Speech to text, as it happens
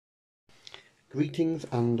Greetings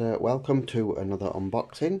and welcome to another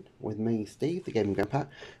unboxing with me, Steve, the Gaming Grandpa.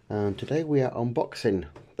 And today we are unboxing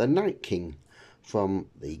the Night King from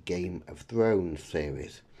the Game of Thrones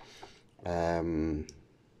series. Obviously,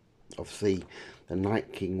 the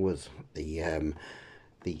Night King was the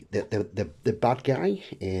bad guy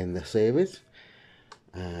in the series.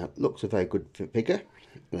 Looks a very good figure.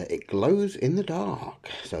 It glows in the dark,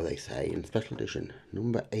 so they say, in special edition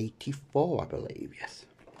number 84, I believe. Yes.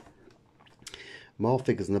 More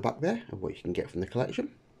figures in the back there of what you can get from the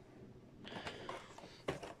collection.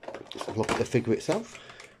 Let's have a look at the figure itself.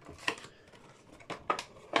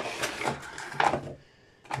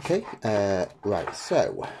 Okay, right,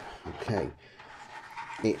 so, okay,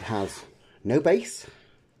 it has no base,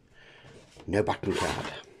 no backing card.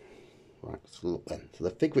 Right, so look then. So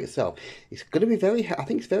the figure itself, it's going to be very hard. I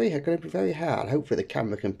think it's going to be very hard. Hopefully the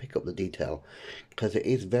camera can pick up the detail, because it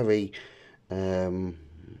is very, I'm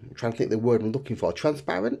trying to think the word I'm looking for.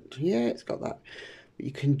 Transparent? Yeah, it's got that. But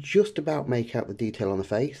you can just about make out the detail on the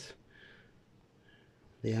face.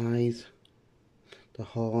 The eyes. The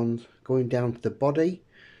horns. Going down to the body.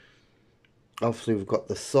 Obviously we've got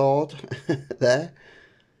the sword there.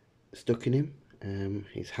 Stuck in him.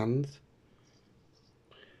 His hands.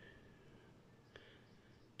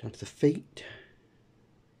 Down to the feet.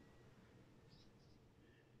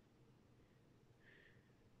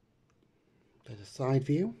 There's a side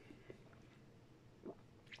view.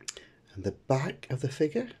 And the back of the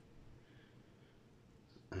figure.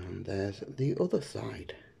 And there's the other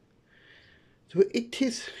side. So it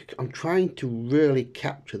is, I'm trying to really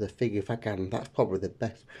capture the figure if I can. That's probably the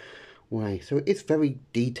best way. So it's very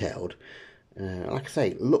detailed. Like I say,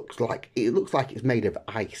 it looks like it's made of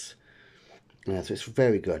ice. So it's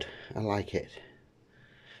very good. I like it.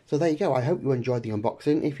 So there you go. I hope you enjoyed the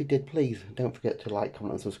unboxing. If you did, please don't forget to like,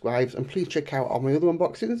 comment and subscribe. And please check out all my other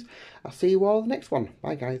unboxings. I'll see you all in the next one.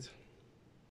 Bye guys.